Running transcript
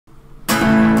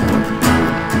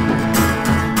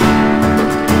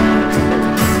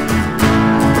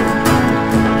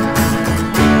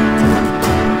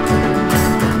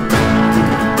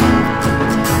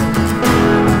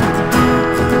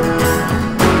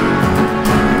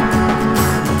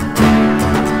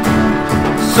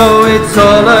So it's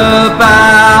all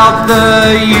about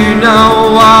the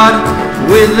you-know-what,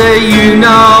 with the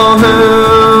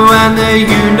you-know-who and the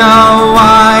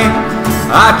you-know-why.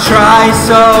 I try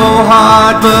so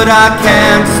hard, but I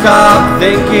can't stop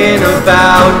thinking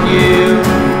about you.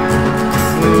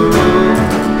 Ooh.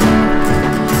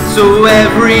 So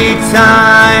every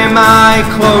time I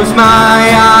close my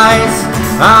eyes,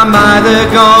 I'm either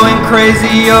going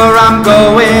crazy or I'm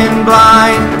going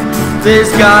blind.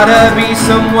 There's gotta be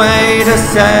some way to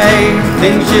say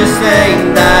things just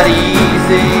ain't that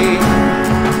easy.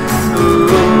 Ooh.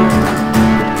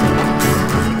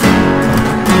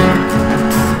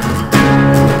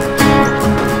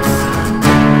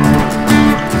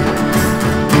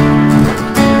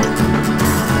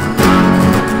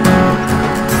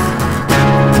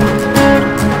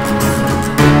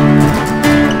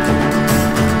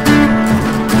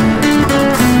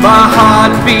 My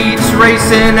heart beats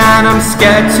racing and I'm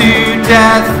scared to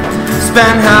death.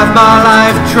 Spent half my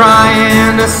life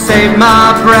trying to save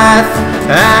my breath,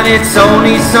 and it's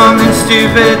only something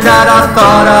stupid that I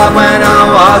thought of when I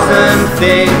wasn't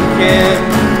thinking.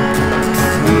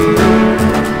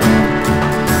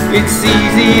 It's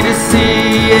easy to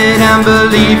see it and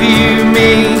believe you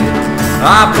me.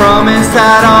 I promise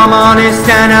that I'm honest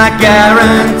and I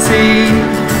guarantee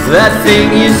that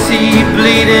thing you see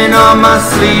bleeding on my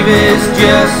sleeve is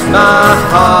just my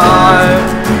heart.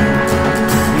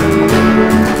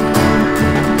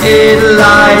 It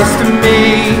lies to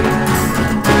me,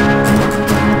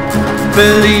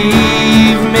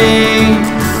 believe me.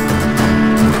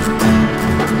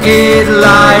 It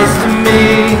lies to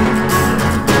me,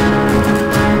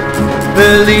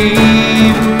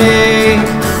 believe me.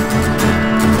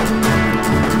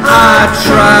 I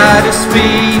try to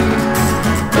speak,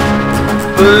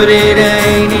 but it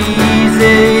ain't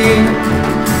easy.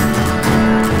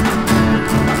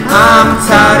 I'm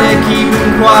tired of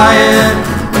keeping quiet,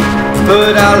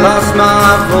 but I lost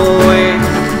my voice.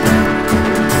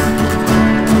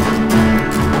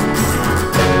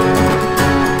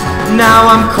 Now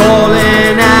I'm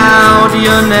calling out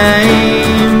your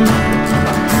name.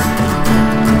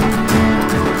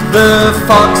 The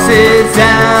foxes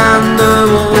and the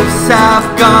wolves have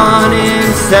gone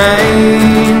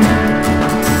insane.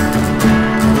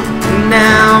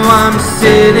 Now I'm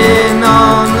sitting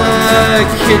on the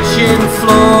kitchen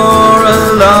floor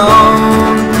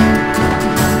alone.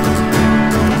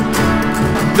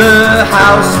 The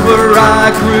house where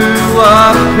I grew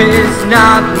up is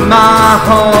not my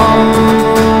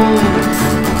home.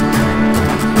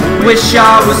 Wish I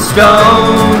was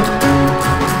stoned.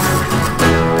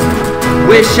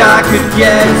 Wish I could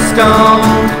get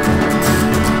stoned.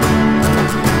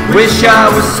 Wish I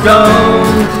was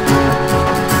stoned.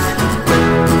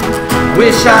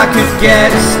 Wish I could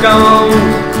get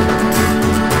stoned.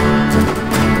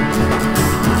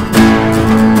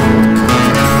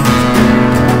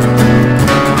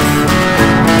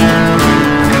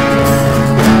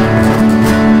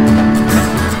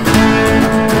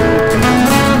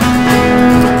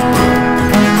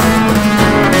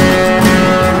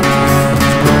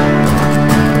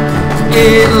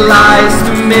 It lies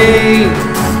to me,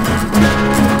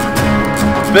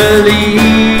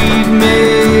 believe me.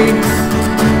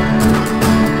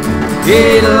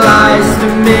 It lies to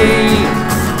me,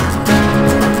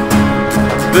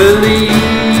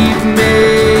 believe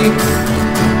me.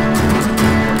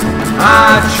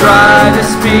 I try to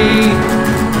speak,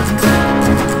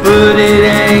 but it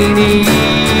ain't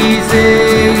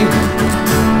easy.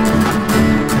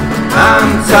 I'm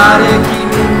tired of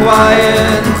keeping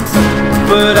quiet,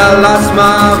 but I lost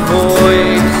my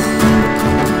voice.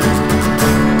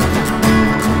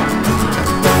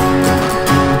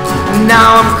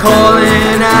 Now I'm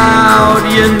calling out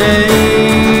your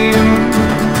name.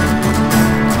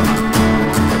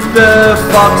 The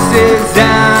foxes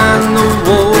and the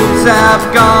wolves have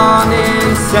gone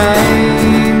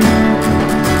insane.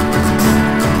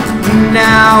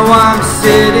 Now I'm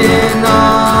sitting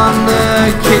on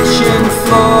the kitchen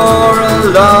floor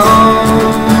alone.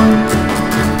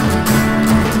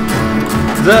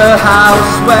 The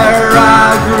house where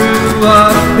I grew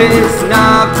up is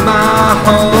not my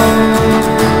home.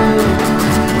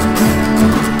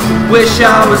 Wish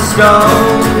I was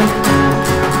stoned.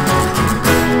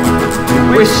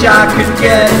 Wish I could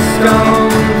get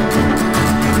stoned.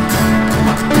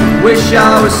 Wish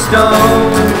I was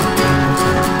stoned.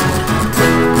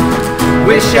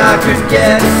 Wish I could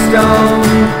get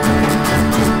stoned.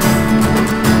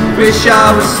 Wish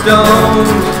I was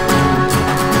stoned.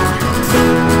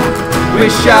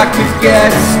 Wish I could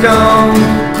get stoned.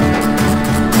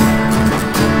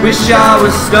 Wish I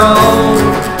was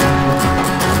stoned.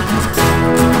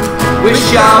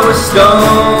 wish I was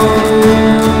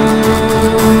stoned.